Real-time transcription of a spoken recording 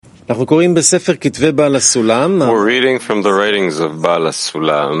We're reading from the writings of Baal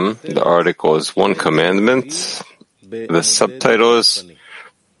HaSulam. The article is One Commandment. The subtitle is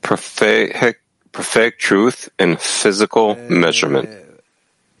Prophetic Truth in Physical Measurement.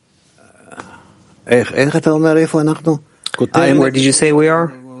 Where did you say we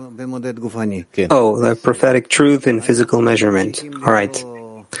are? Oh, the prophetic truth in physical measurement. All right.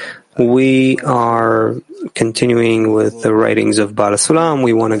 We are continuing with the writings of Baal HaSulam.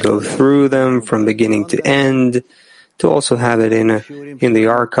 We want to go through them from beginning to end, to also have it in the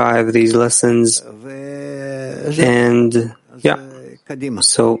archive, these lessons. And yeah,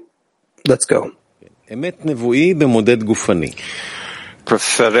 so let's go.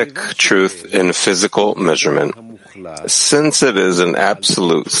 Prophetic truth in physical measurement. Since it is an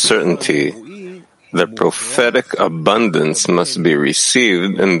absolute certainty, the prophetic abundance must be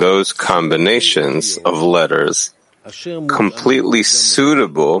received in those combinations of letters completely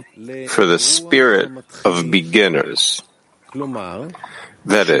suitable for the spirit of beginners.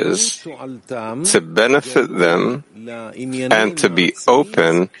 That is, to benefit them and to be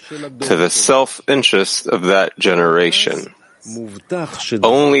open to the self-interest of that generation.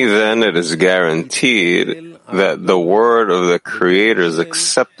 Only then it is guaranteed that the word of the Creator is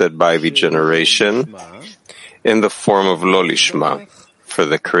accepted by the generation in the form of lo lishma, for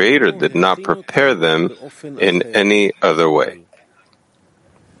the Creator did not prepare them in any other way.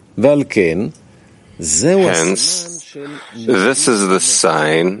 Hence, this is the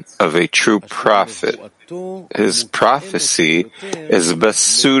sign of a true prophet. His prophecy is best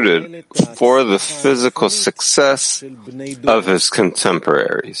suited for the physical success of his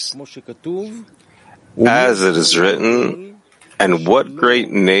contemporaries. As it is written, and what great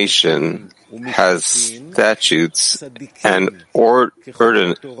nation has statutes and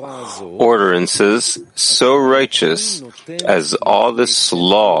ordinances so righteous as all this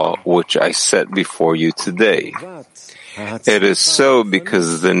law which I set before you today? It is so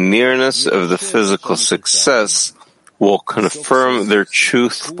because the nearness of the physical success will confirm their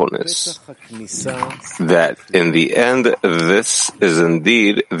truthfulness, that in the end this is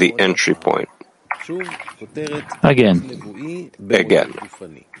indeed the entry point. Again,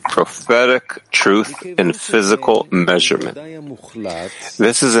 prophetic truth in physical measurement.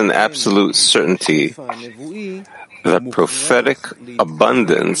 This is an absolute certainty. The prophetic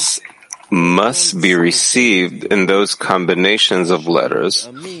abundance must be received in those combinations of letters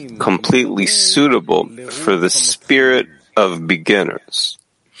completely suitable for the spirit of beginners.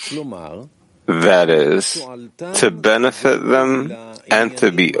 That is, to benefit them and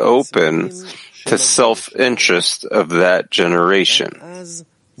to be open to self-interest of that generation.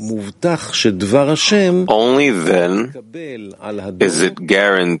 Only then is it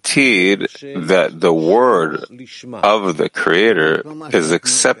guaranteed that the word of the Creator is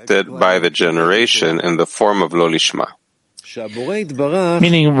accepted by the generation in the form of lo lishma.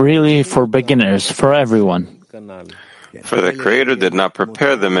 Meaning really for beginners, for everyone. For the Creator did not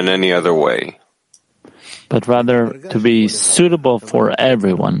prepare them in any other way, but rather to be suitable for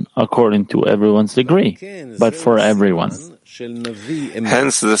everyone, according to everyone's degree, but for everyone.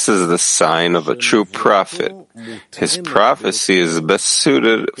 Hence, this is the sign of a true prophet. His prophecy is best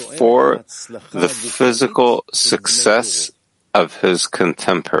suited for the physical success of his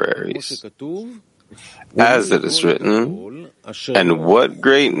contemporaries. As it is written, and what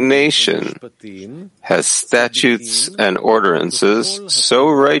great nation has statutes and ordinances so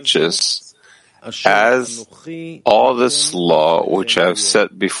righteous as all this law which I have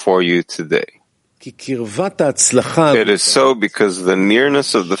set before you today? It is so because the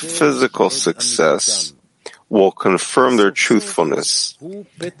nearness of the physical success will confirm their truthfulness,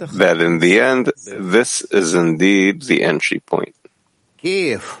 that in the end, this is indeed the entry point.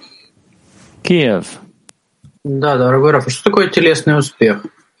 Kiev. Да, дорогой Раф, что такое телесный успех?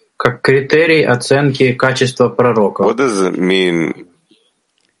 Как критерий оценки качества пророка. What does it mean,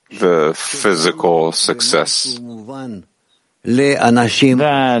 the physical success?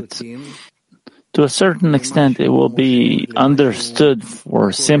 That to a certain extent it will be understood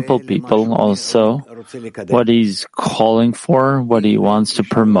for simple people also what he's calling for, what he wants to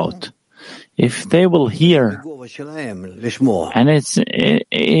promote. If they will hear, and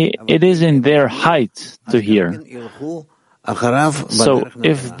it is in their height to hear. So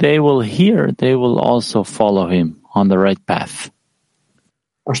if they will hear, they will also follow him on the right path.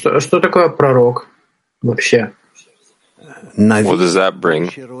 А что такое пророк вообще? What does that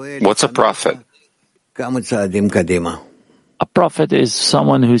bring? What's a prophet? A prophet is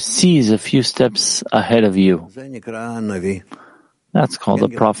someone who sees a few steps ahead of you. That's called a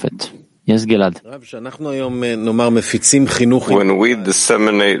prophet. Yes, Gilad. When we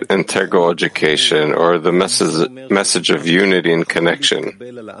disseminate integral education or the message of unity and connection,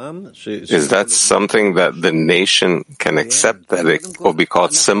 is that something that the nation can accept, that it will be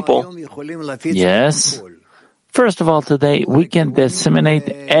called simple? Yes. First of all, today we can disseminate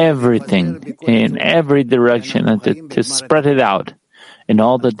everything in every direction and to spread it out in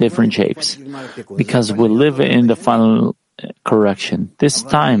all the different shapes, because we live in the final correction. This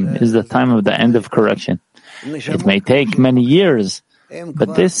time is the time of the end of correction. It may take many years,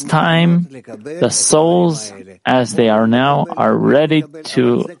 but this time the souls, as they are now, are ready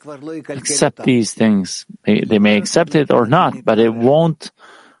to accept these things. They may accept it or not, but it won't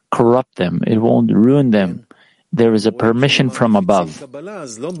corrupt them. It won't ruin them. There is a permission from above.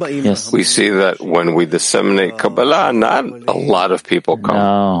 Yes. We see that when we disseminate Kabbalah, not a lot of people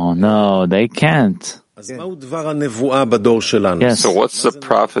come. No, they can't. Yes. So what's the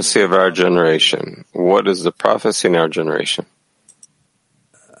prophecy of our generation? What is the prophecy in our generation?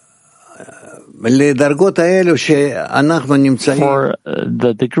 For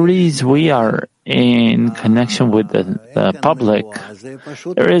the degrees we are in connection with the public,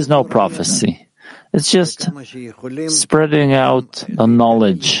 there is no prophecy. It's just spreading out the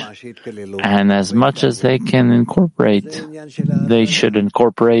knowledge, and as much as they can incorporate, they should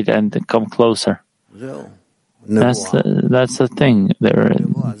incorporate and come closer. That's the thing.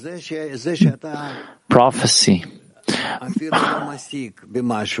 Prophecy.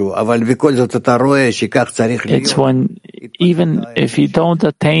 It's when, even if you don't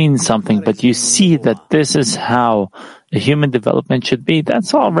attain something, but you see that this is how the human development should be,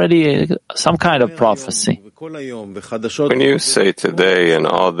 that's already some kind of prophecy. When you say today and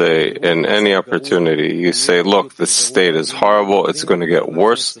all day, in any opportunity, you say, look, this state is horrible, it's going to get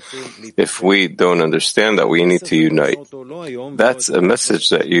worse if we don't understand that we need to unite. That's a message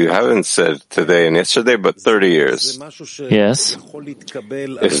that you haven't said today and yesterday, but 30 years. Yes.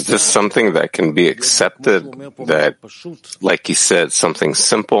 Is this something that can be accepted, that, like he said, something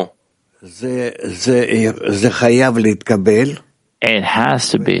simple? It has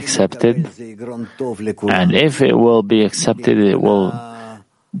to be accepted, and if it will be accepted, it will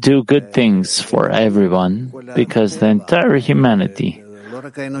do good things for everyone, because the entire humanity,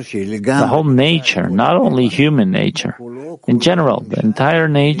 the whole nature, not only human nature, in general, the entire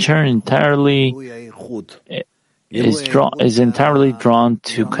nature is entirely drawn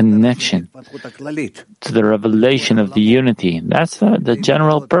to connection, to the revelation of the unity. That's the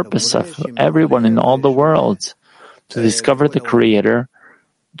general purpose of everyone in all the worlds, to discover the Creator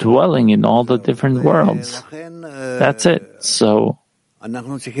dwelling in all the different worlds. That's it. So,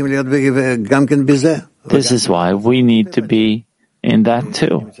 this is why we need to be in that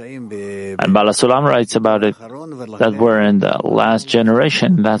too. And Baal HaSulam writes about it, that we're in the last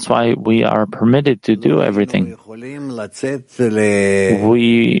generation. That's why we are permitted to do everything.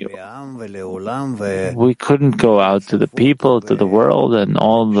 We couldn't go out to the people, to the world, and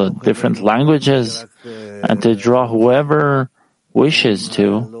all the different languages, and to draw whoever wishes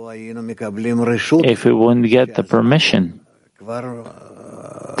to, if we wouldn't get the permission.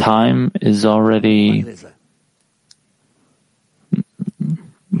 Time is already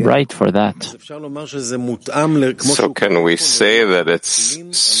right for that. So can we say that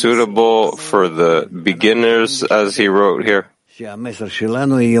it's suitable for the beginners, as he wrote here? Yes,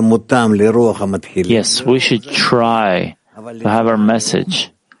 we should try to have our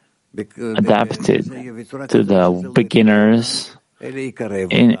message adapted to the beginners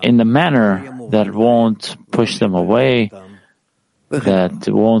in the manner that won't push them away, that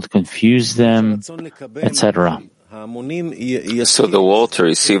won't confuse them, etc. So the will to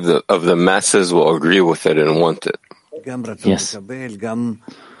receive of the masses will agree with it and want it. Yes.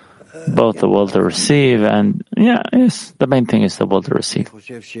 Both the will to receive and, yes, the main thing is the will to receive.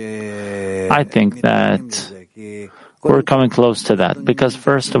 I think that we're coming close to that, because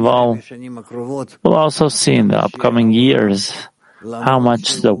first of all, we'll also see in the upcoming years how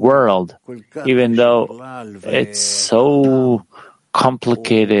much the world, even though it's so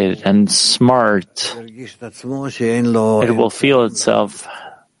complicated and smart, it will feel itself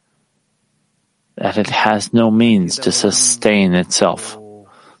that it has no means to sustain itself.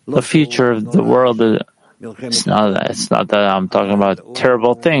 The future of the world, it's not that I'm talking about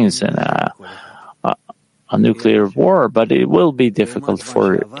terrible things and a nuclear war, but it will be difficult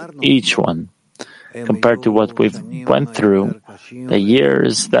for each one. Compared to what we've went through, the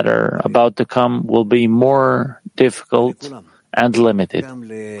years that are about to come will be more difficult and limited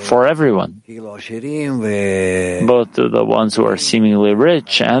for everyone, both to the ones who are seemingly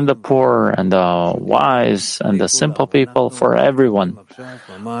rich and the poor and the wise and the simple people, for everyone.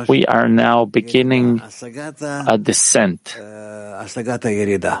 We are now beginning a descent, the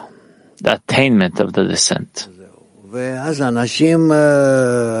attainment of the descent.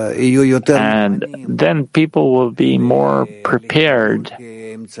 And then people will be more prepared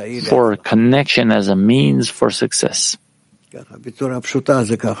for connection as a means for success. In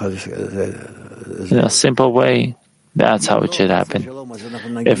a simple way, that's how it should happen.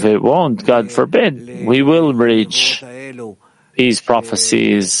 If it won't, God forbid, we will reach these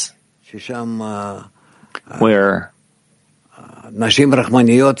prophecies where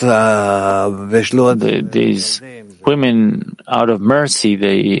these women, out of mercy,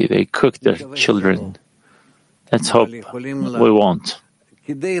 they cook their children. Let's hope we won't.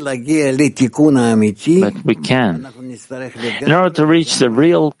 But we can. In order to reach the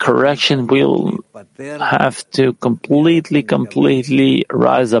real correction, we'll have to completely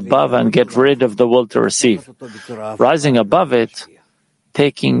rise above and get rid of the will to receive. Rising above it,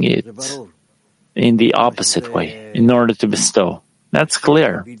 taking it in the opposite way, in order to bestow. That's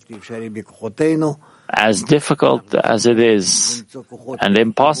clear. As difficult as it is, and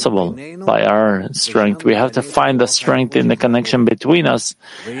impossible by our strength, we have to find the strength in the connection between us,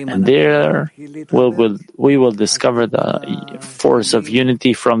 and there we will discover the force of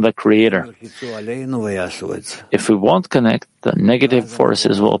unity from the Creator. If we won't connect, the negative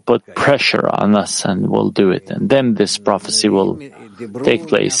forces will put pressure on us and we'll do it, and then this prophecy will take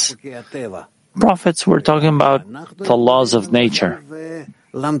place. Prophets were talking about the laws of nature.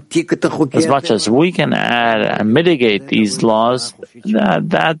 As much as we can add and mitigate these laws,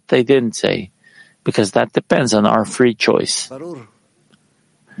 that they didn't say, because that depends on our free choice.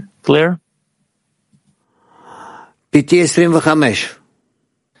 Clear? PT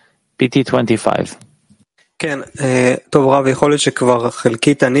 25. You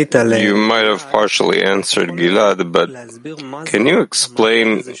might have partially answered Gilad, but can you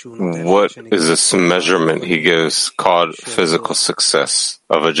explain what is this measurement he gives called physical success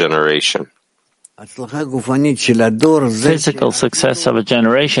of a generation? Physical success of a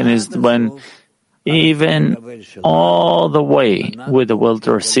generation is when even all the way with the will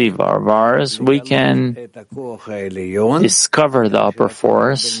to receive of ours, we can discover the upper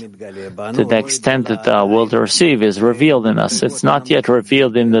force to the extent that the will to receive is revealed in us. It's not yet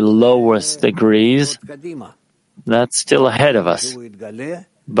revealed in the lowest degrees. That's still ahead of us.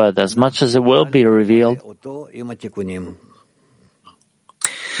 But as much as it will be revealed,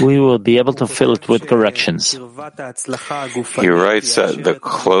 we will be able to fill it with corrections. He writes that the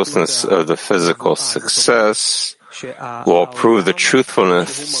closeness of the physical success will prove the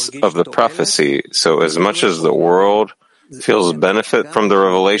truthfulness of the prophecy. So as much as the world feels benefit from the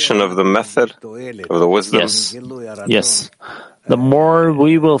revelation of the method, of the wisdom? Yes. The more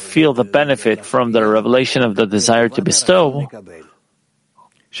we will feel the benefit from the revelation of the desire to bestow,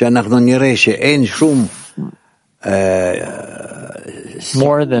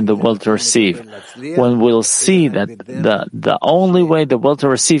 more than the will to receive. When we'll see that the only way the will to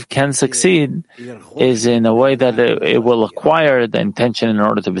receive can succeed is in a way that it will acquire the intention in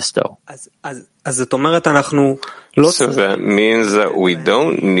order to bestow. So that means that we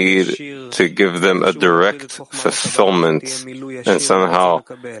don't need to give them a direct fulfillment and somehow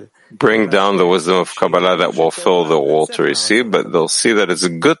bring down the wisdom of Kabbalah that will fill the will to receive, but they'll see that it's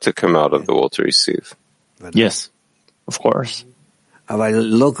good to come out of the will to receive. Yes, of course. However,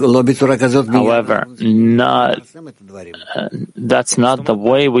 that's not the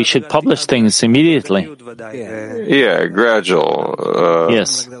way we should publish things immediately. Yeah, gradual.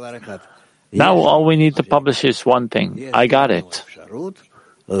 Yes. Now all we need to publish is one thing. I got it.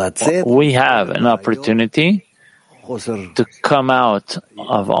 We have an opportunity to come out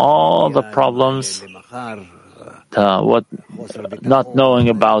of all the problems, not knowing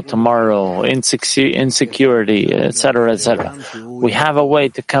about tomorrow, insecurity, etc., etc. We have a way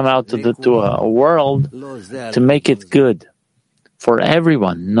to come out to a world to make it good for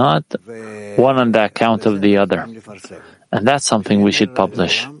everyone, not one on the account of the other. And that's something we should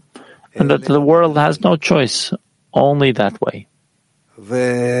publish. And that the world has no choice, only that way.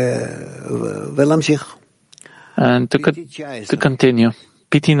 And to continue,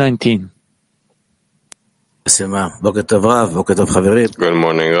 PT 19. Good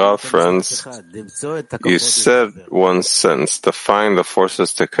morning, Rav, friends. You said one sentence, define the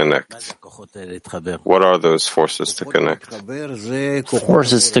forces to connect. What are those forces to connect?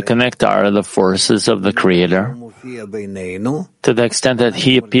 Forces to connect are the forces of the Creator. To the extent that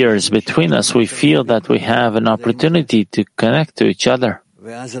He appears between us, we feel that we have an opportunity to connect to each other.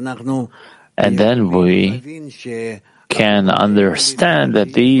 And then we can understand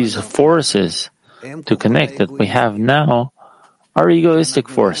that these forces to connect that we have now are egoistic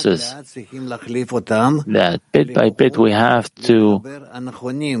forces, that bit by bit we have to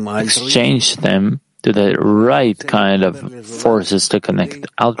exchange them to the right kind of forces to connect,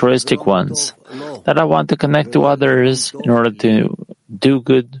 altruistic ones, that I want to connect to others in order to do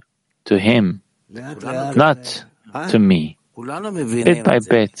good to Him, not to me. Bit by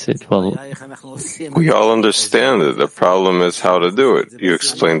bit, it will. We all understand it. The problem is how to do it. You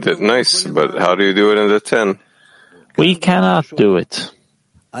explained it nice, but how do you do it in the 10? We cannot do it.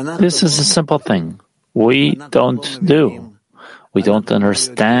 This is a simple thing. We don't do. We don't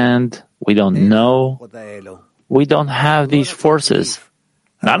understand. We don't know. We don't have these forces,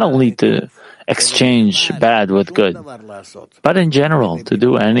 not only to exchange bad with good, but in general to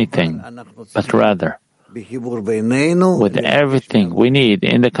do anything, but rather with everything we need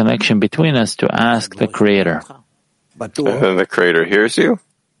in the connection between us to ask the Creator. And the Creator hears you?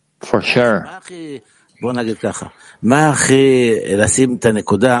 For sure. What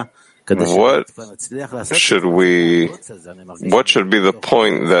should be the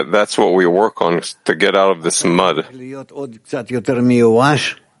point that's what we work on to get out of this mud?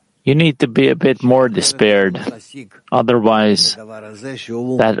 You need to be a bit more despaired. Otherwise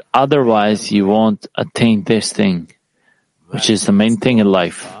you won't attain this thing, which is the main thing in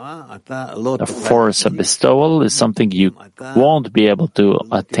life. The force of bestowal is something you won't be able to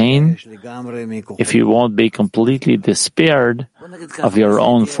attain if you won't be completely despaired of your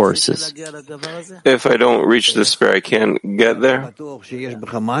own forces. If I don't reach despair, I can't get there?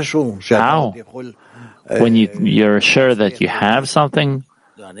 How? When you're sure that you have something,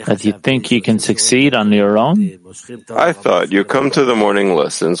 that you think you can succeed on your own? I thought you come to the morning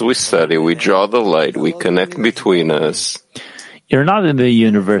lessons, we study, we draw the light, we connect between us. You're not in the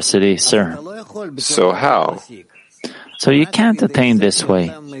university, sir. So how? So you can't attain this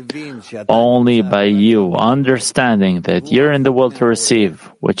way. Only by you understanding that you're in the will to receive,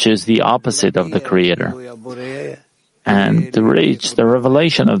 which is the opposite of the Creator. And to reach the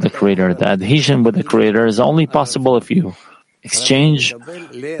revelation of the Creator, the adhesion with the Creator is only possible if you exchange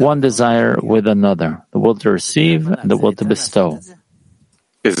one desire with another, the will to receive and the will to bestow.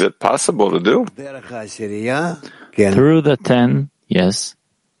 Is it possible to do? Through the 10, yes.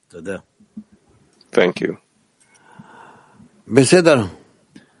 Thank you.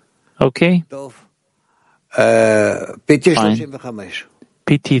 Okay. Fine.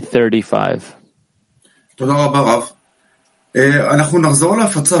 PT 35.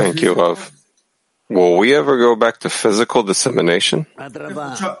 Thank you, Rav. Will we ever go back to physical dissemination? All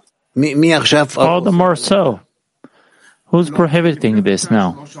the more so. Who's prohibiting this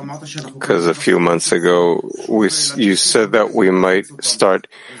now? Because a few months ago, you said that we might start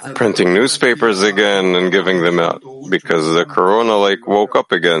printing newspapers again and giving them out because the corona woke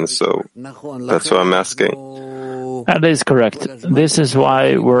up again, so that's what I'm asking. That is correct. This is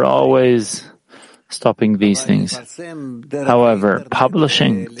why we're always stopping these things. However,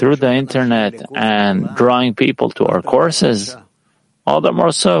 publishing through the internet and drawing people to our courses, all the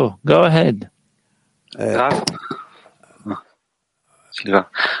more so. Go ahead. You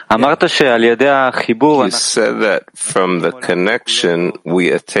said that from the connection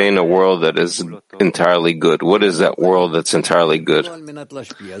we attain a world that is entirely good. What is that world that's entirely good?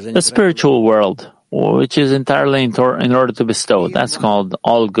 The spiritual world, which is entirely in order to bestow. That's called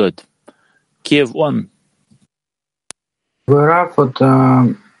all good. Kiev 1. Раф,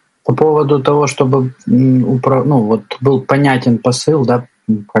 по поводу того, чтобы был понятен посыл, да,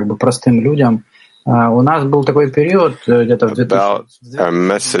 простым людям. У нас был такой период где-то в 2000. About our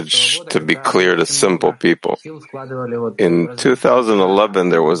message to be clear to simple people. In 2011,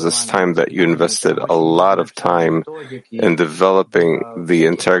 there was this time that you invested a lot of time in developing the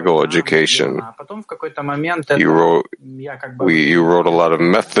integral education. You wrote a lot of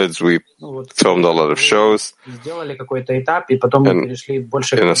methods. We filmed a lot of shows. And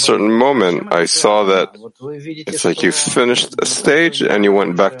in a certain moment, I saw that it's like you finished a stage and you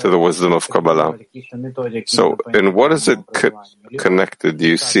went back to the wisdom of Kabbalah. So, in what is it connected? Do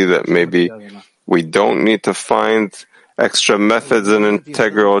you see that maybe we don't need to find extra methods in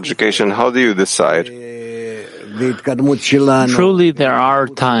integral education? How do you decide? Truly, there are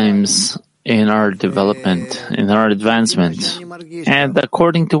times in our development, in our advancement. And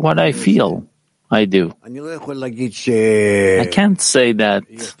according to what I feel, I do. I can't say that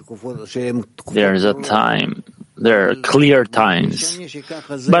there's a time, there are clear times,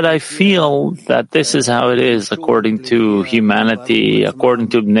 but I feel that this is how it is according to humanity,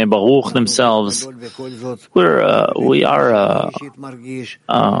 according to Bnei Baruch themselves. We are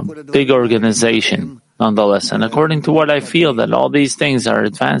a big organization, nonetheless, and according to what I feel, that all these things are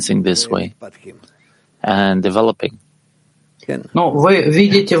advancing this way and developing. Ну, вы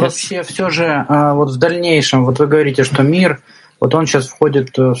видите вообще все же вот в дальнейшем, вот вы говорите, что мир, вот он сейчас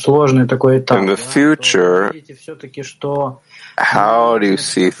входит в сложный такой этап. In the future, Видите все-таки, что how do you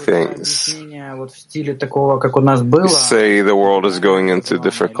see things? вот в стиле такого, как у нас было. Say the world is going into a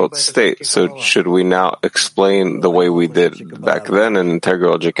difficult state, so should we now explain the way we did back then in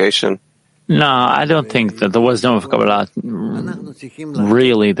integral education? No, I don't think that the wisdom of Kabbalah,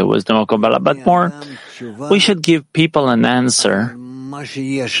 really the wisdom of Kabbalah, but more, we should give people an answer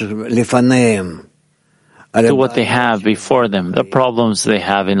to what they have before them, the problems they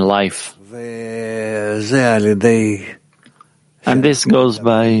have in life. And this goes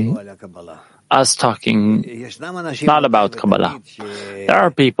by us talking not about Kabbalah. There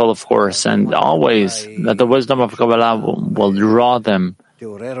are people, of course, and always that the wisdom of Kabbalah will draw them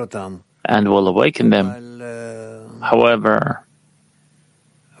and will awaken them. However,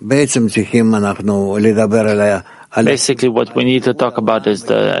 basically what we need to talk about is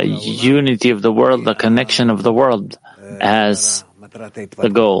the unity of the world, the connection of the world as the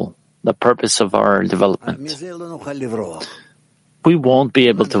goal, the purpose of our development. We won't be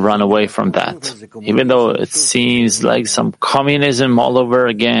able to run away from that, even though it seems like some communism all over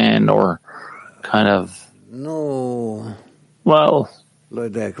again, or kind of, well,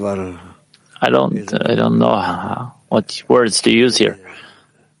 I don't know what words to use here.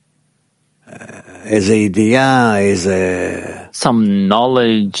 Some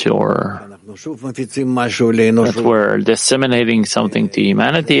knowledge, or that we're disseminating something to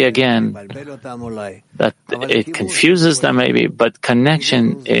humanity again, that it confuses them maybe, but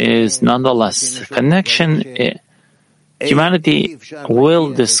connection is nonetheless. Humanity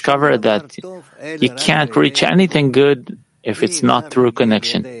will discover that you can't reach anything good if it's not through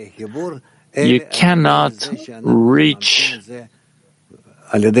connection. You cannot reach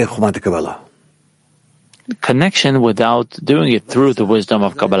connection without doing it through the wisdom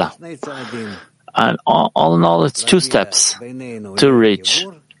of Kabbalah. And all in all, it's two steps to reach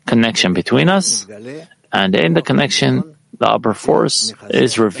connection between us, and in the connection, the upper force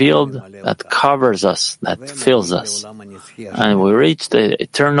is revealed that covers us, that fills us, and we reach the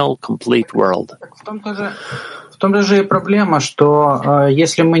eternal, complete world. В том же и проблема, что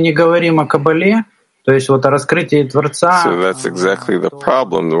если мы не говорим о Каббале, то есть вот о раскрытии Творца. So that's exactly the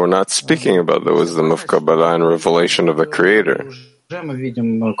problem. We're not speaking about the wisdom of Kabbalah and revelation of the Creator. Мы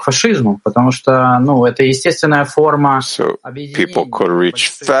видим к фашизму, потому что, это естественная форма. So people could reach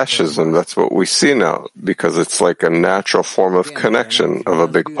fascism. That's what we see now, because it's like a natural form of connection of a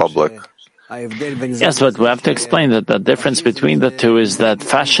big public. Yes, but we have to explain that the difference between the two is that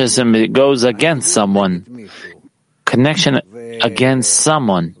fascism goes against someone. Connection against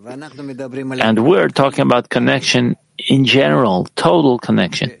someone. And we're talking about connection in general, total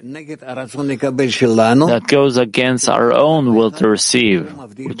connection, that goes against our own will to receive,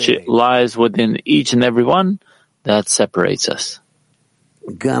 which lies within each and every one, that separates us.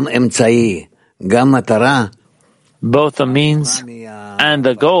 Both the means and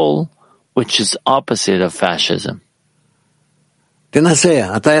the goal, which is opposite of fascism.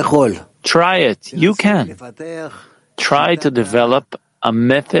 Try it. You can. Try to develop a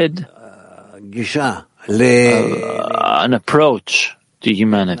method, an approach to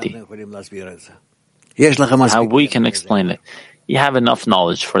humanity. How we can explain it. You have enough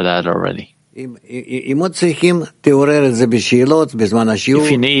knowledge for that already. If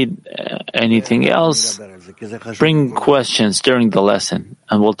you need anything else, bring questions during the lesson,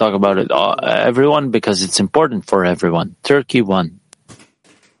 and we'll talk about it, everyone, because it's important for everyone. Turkey 1.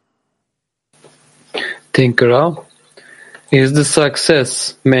 Tinker, is the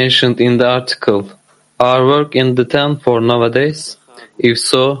success mentioned in the article our work in the tent for nowadays? If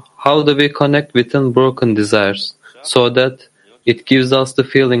so, how do we connect with unbroken desires so that it gives us the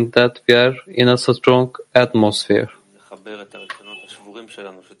feeling that we are in a strong atmosphere?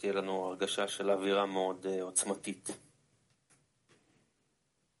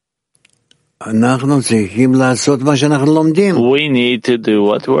 We need to do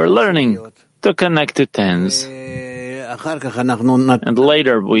what we're learning, to connect to tens. And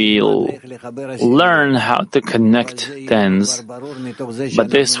later we'll learn how to connect tens, but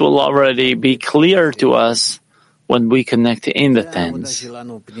this will already be clear to us when we connect in the tens.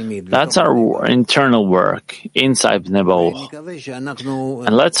 That's our internal work inside Bnei Baruch.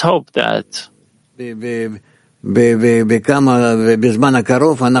 And let's hope that in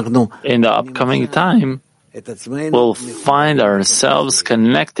the upcoming time, we'll find ourselves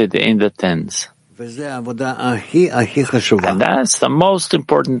connected in the tens. And that's the most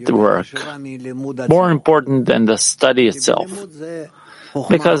important work, more important than the study itself.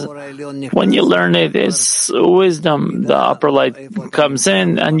 Because when you learn it, it's wisdom. The upper light comes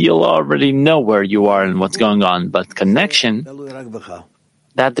in and you'll already know where you are and what's going on. But connection,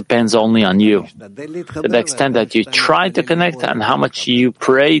 that depends only on you. To the extent that you try to connect and how much you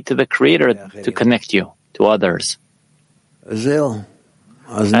pray to the Creator to connect you to others.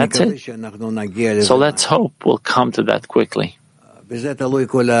 That's it. So let's hope we'll come to that quickly.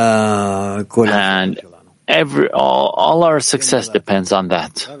 And all our success depends on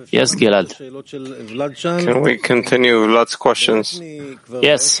that. Yes, Gilad? Can we continue Vlad's questions?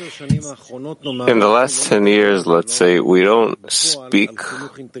 Yes. In the last 10 years, let's say, we don't speak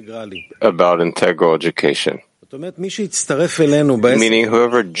about integral education. Meaning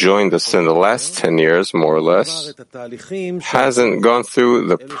whoever joined us in the last 10 years, more or less, hasn't gone through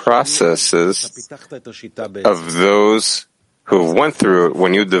the processes of those who went through it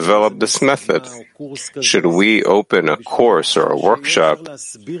when you developed this method. Should we open a course or a workshop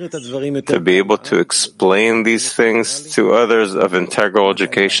to be able to explain these things to others of integral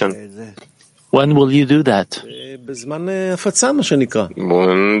education? When will you do that? When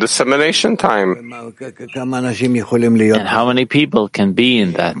dissemination time. And how many people can be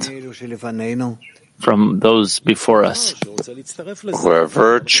in that from those before us?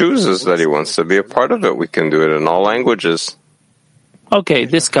 Whoever chooses that he wants to be a part of it, we can do it in all languages. Okay,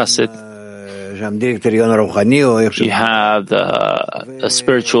 discuss it. You have the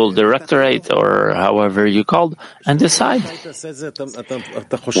spiritual directorate, or however you called, and decide.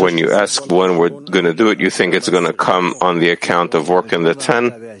 When you ask when we're going to do it, you think it's going to come on the account of work in the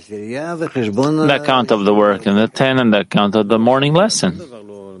 10? The account of the work in the 10 and the account of the morning lesson.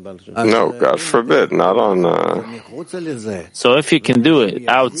 No, God forbid, not on... So if you can do it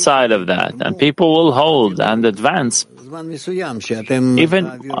outside of that, and people will hold and advance,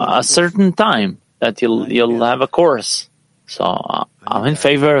 even a certain time that you'll have a course. So I'm in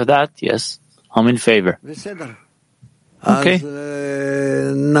favor of that. Yes, I'm in favor. Okay.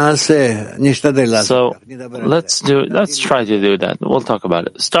 So let's try to do that. We'll talk about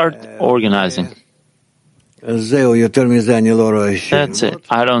it. Start organizing. That's it.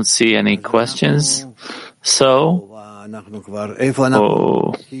 I don't see any questions. So,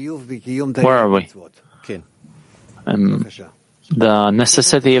 where are we? The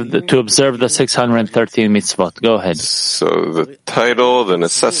necessity to observe the 613 mitzvot. Go ahead. So the title, the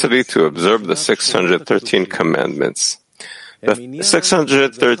necessity to observe the 613 commandments. The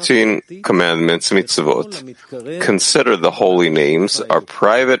 613 commandments, mitzvot, consider the holy names are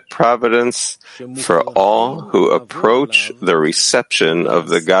private providence for all who approach the reception of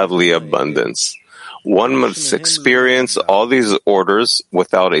the godly abundance. One must experience all these orders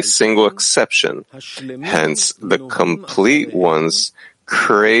without a single exception. Hence, the complete ones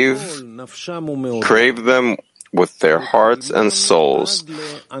crave them with their hearts and souls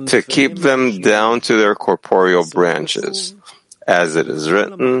to keep them down to their corporeal branches. As it is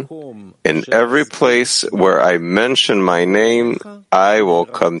written, in every place where I mention my name, I will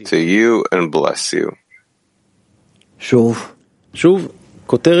come to you and bless you.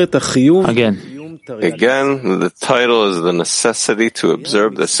 Again, the title is the necessity to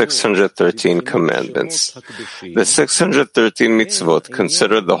observe the 613 commandments. The 613 mitzvot,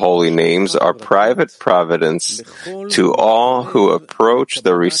 considered the holy names, are private providence to all who approach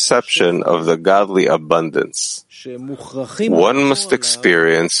the reception of the godly abundance. One must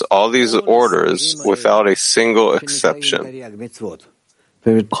experience all these orders without a single exception.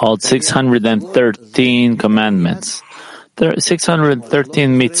 Called 613 commandments. The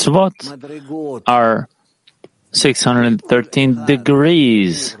 613 mitzvot are 613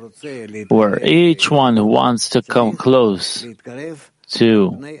 degrees, where each one who wants to come close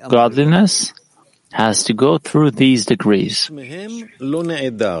to godliness has to go through these degrees. Hence,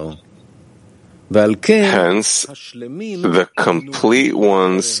 the complete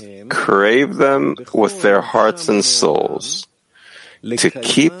ones crave them with their hearts and souls, to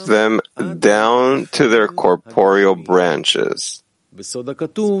keep them down to their corporeal branches.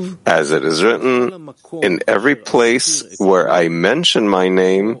 As it is written, in every place where I mention my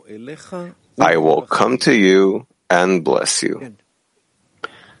name, I will come to you and bless you.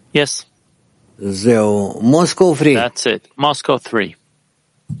 Yes. Moscow 3. That's it. Moscow 3.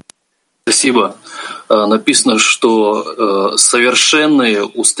 Спасибо. Написано, что совершенные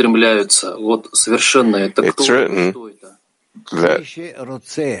устремляются. Вот совершенные, это It's кто? written Кто это? that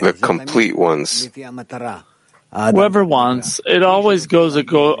the complete ones, Whoever wants, it always goes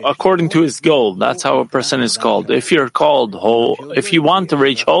according to his goal. That's how a person is called. If you're called whole, if you want to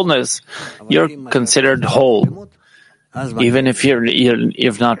reach wholeness, you're considered whole. Even if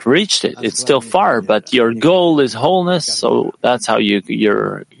you've not reached it, it's still far, but your goal is wholeness, so that's how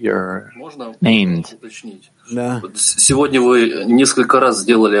you're named. Сегодня вы несколько раз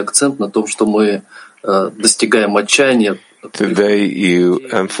сделали акцент на том, что мы достигаем отчаяния. Today you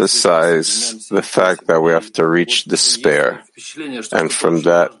emphasize the fact that we have to reach despair, and from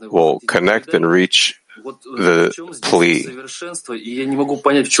that we'll connect and reach the plea.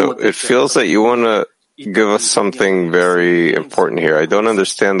 So it feels that you want to give us something very important here. I don't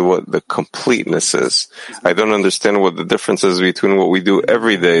understand what the completeness is. I don't understand what the difference is between what we do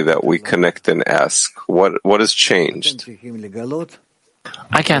every day that we connect and ask. What has changed?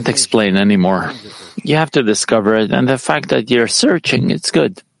 I can't explain anymore. You have to discover it, and the fact that you're searching, it's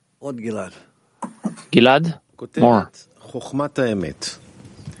good. Gilad? More.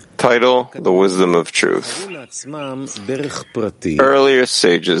 Title, The Wisdom of Truth. Earlier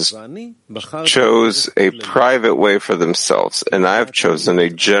sages chose a private way for themselves, and I have chosen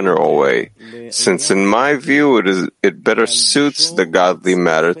a general way, since in my view it better suits the godly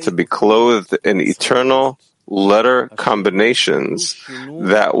matter to be clothed in eternal letter combinations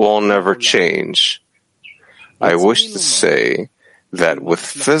that will never change. I wish to say that with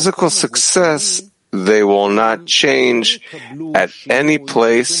physical success, they will not change at any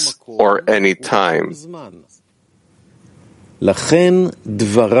place or any time.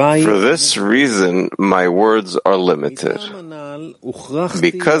 For this reason, my words are limited.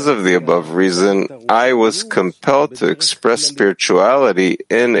 Because of the above reason, I was compelled to express spirituality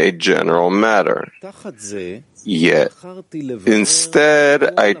in a general matter. Yet,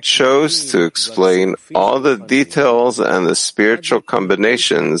 instead, I chose to explain all the details and the spiritual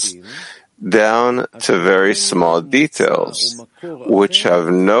combinations down to very small details, which have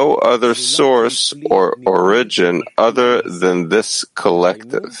no other source or origin other than this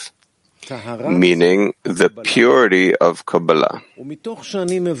collective, meaning the purity of Kabbalah.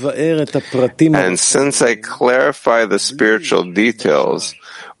 And since I clarify the spiritual details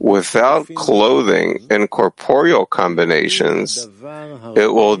without clothing in corporeal combinations,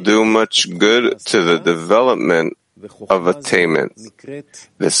 it will do much good to the development of attainment.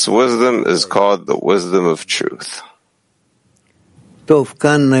 This wisdom is called the wisdom of truth.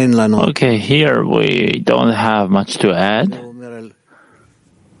 Okay, here we don't have much to add.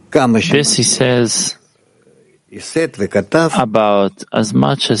 This he says about as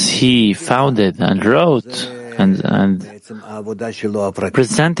much as he founded and wrote and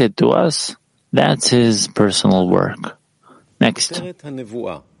presented to us, that's his personal work. Next.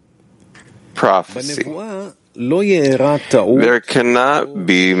 Prophecy. There cannot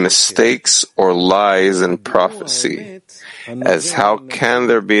be mistakes or lies in prophecy, as how can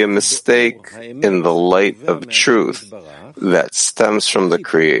there be a mistake in the light of truth that stems from the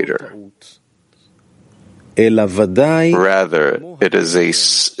Creator? Rather, it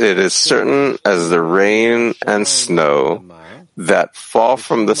is certain as the rain and snow that fall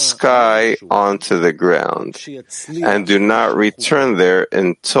from the sky onto the ground and do not return there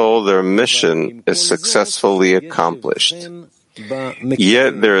until their mission is successfully accomplished.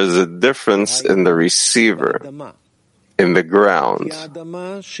 Yet there is a difference in the receiver, in the ground.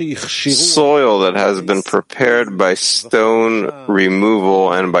 Soil that has been prepared by stone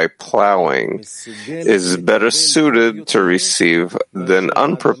removal and by plowing is better suited to receive than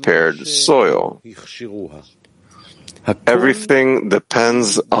unprepared soil. Everything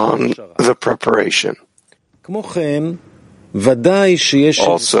depends on the preparation.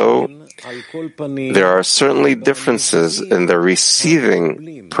 Also, there are certainly differences in the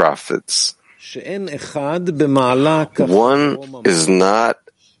receiving prophets. One is not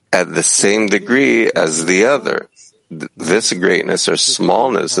at the same degree as the other. This greatness or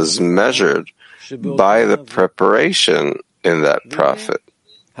smallness is measured by the preparation in that prophet.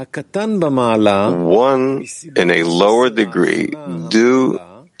 One in a lower degree due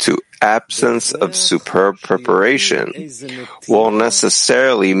to absence of superb preparation will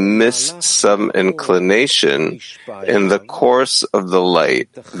necessarily miss some inclination in the course of the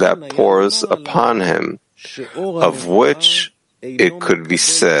light that pours upon him, of which it could be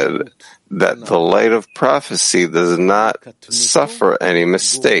said that the light of prophecy does not suffer any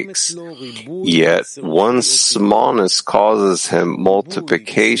mistakes, yet one smallness causes him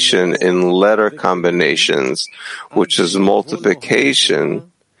multiplication in letter combinations, which is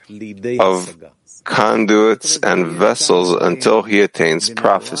multiplication of conduits and vessels until he attains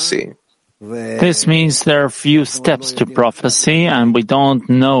prophecy. This means there are few steps to prophecy, and we don't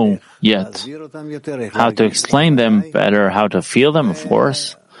know yet how to explain them better, how to feel them, of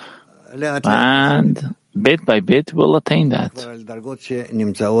course. And bit by bit, we'll attain that.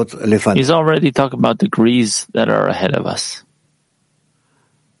 He's already talked about degrees that are ahead of us.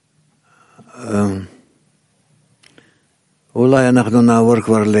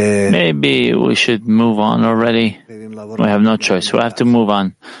 Maybe we should move on already. We have no choice. We have to move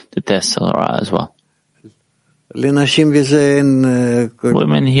on to Tess as well. Women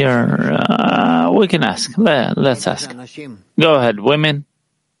here, we can ask. Let's ask. Go ahead, women.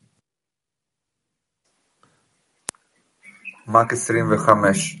 From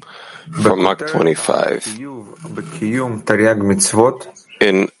Mark 25,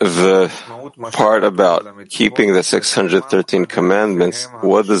 in the part about keeping the 613 commandments,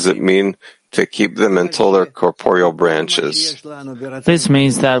 what does it mean to keep them until their corporeal branches? This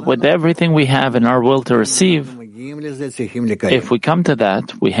means that with everything we have in our will to receive, if we come to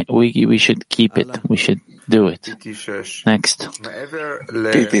that, we should keep it. We should do it. Next.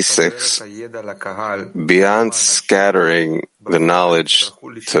 86. Beyond scattering the knowledge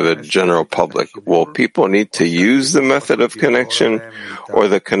to the general public, will people need to use the method of connection, or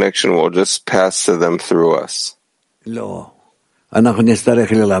the connection will just pass to them through us? No, we're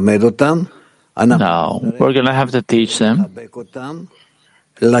going to have to teach them.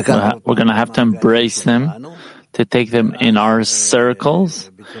 We're going to have to embrace them, to take them in our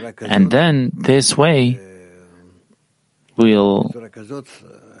circles, and then this way we'll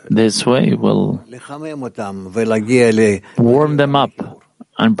warm them up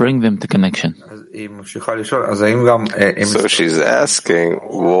and bring them to connection. So she's asking,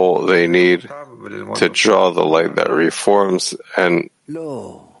 will they need to draw the light that reforms and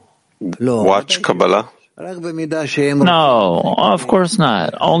watch Kabbalah? No, of course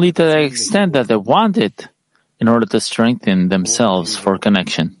not. Only to the extent that they want it in order to strengthen themselves for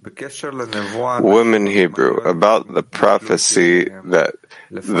connection. Women Hebrew, about the prophecy that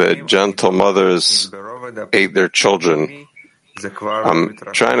the gentle mothers ate their children. I'm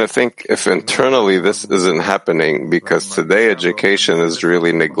trying to think if internally this isn't happening, because today education is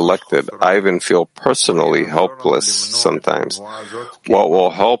really neglected. I even feel personally helpless sometimes. What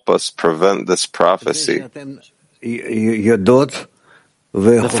will help us prevent this prophecy?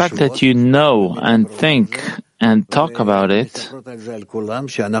 The fact that you know and think and talk about it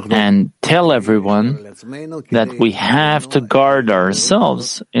and tell everyone that we have to guard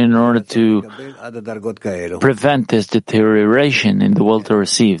ourselves in order to prevent this deterioration in the will to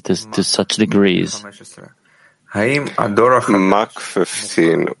receive to such degrees. Mach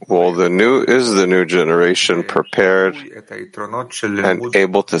 15. Well, is the new generation prepared and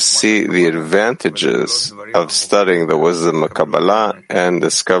able to see the advantages of studying the wisdom of Kabbalah and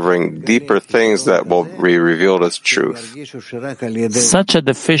discovering deeper things that will be revealed as truth? Such a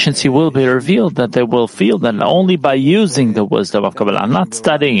deficiency will be revealed that they will feel that only by using the wisdom of Kabbalah, not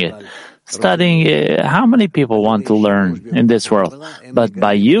studying it. How many people want to learn in this world? But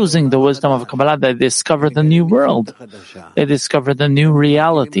by using the wisdom of Kabbalah, they discover the new world. They discover the new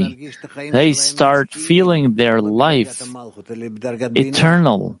reality. They start feeling their life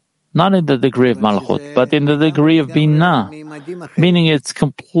eternal, not in the degree of Malchut, but in the degree of Binah, meaning it's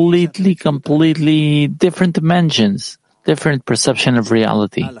completely different dimensions, different perception of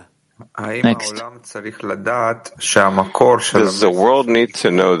reality. Next. Does the world need to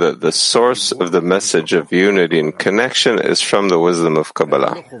know that the source of the message of unity and connection is from the wisdom of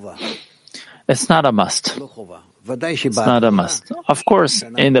Kabbalah? It's not a must. It's not a must. Of course,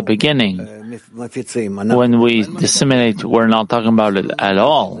 in the beginning, when we disseminate, we're not talking about it at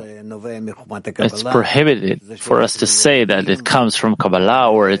all. It's prohibited for us to say that it comes from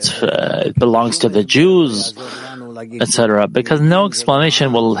Kabbalah or it belongs to the Jews, etc., because no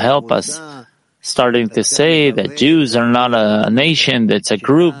explanation will help us. Starting to say that Jews are not a nation, that's a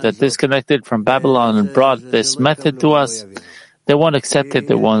group that disconnected from Babylon and brought this method to us, they won't accept it,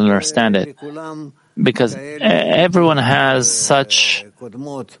 they won't understand it. Because everyone has such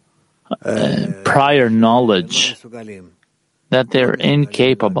prior knowledge that they're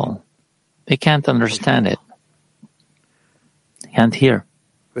incapable. They can't understand it. They can't hear.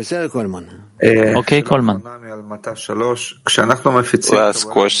 Okay, Coleman. Last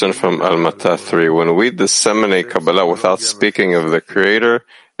question from Almata 3. When we disseminate Kabbalah without speaking of the Creator,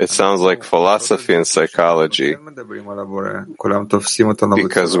 it sounds like philosophy and psychology.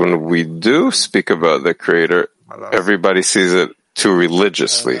 Because when we do speak about the Creator, everybody sees it too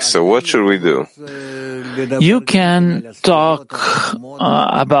religiously. So what should we do? You can talk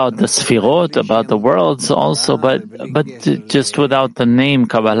about the Sfirot, about the worlds also, but just without the name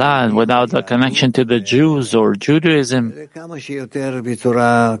Kabbalah and without the connection to the Jews or Judaism,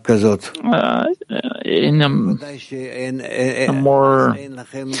 in a more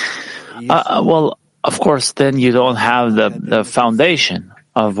well, of course, then you don't have the foundation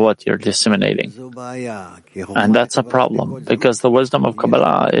of what you're disseminating. And that's a problem, because the wisdom of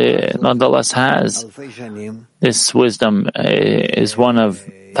Kabbalah nonetheless has. This wisdom is one of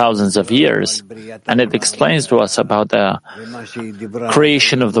thousands of years, and it explains to us about the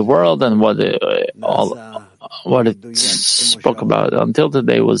creation of the world and what it spoke about until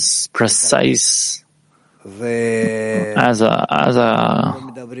today was precise as a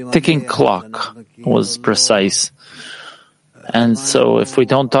ticking clock was precise. And so, if we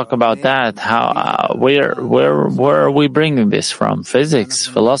don't talk about that, how, where are we bringing this from? Physics,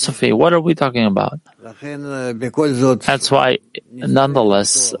 philosophy? What are we talking about? That's why,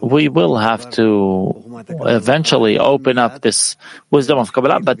 nonetheless, we will have to eventually open up this wisdom of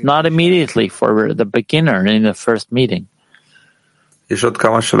Kabbalah, but not immediately for the beginner in the first meeting. There's a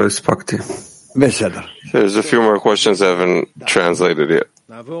few more questions I haven't translated yet.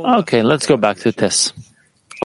 Okay, let's go back to Tess.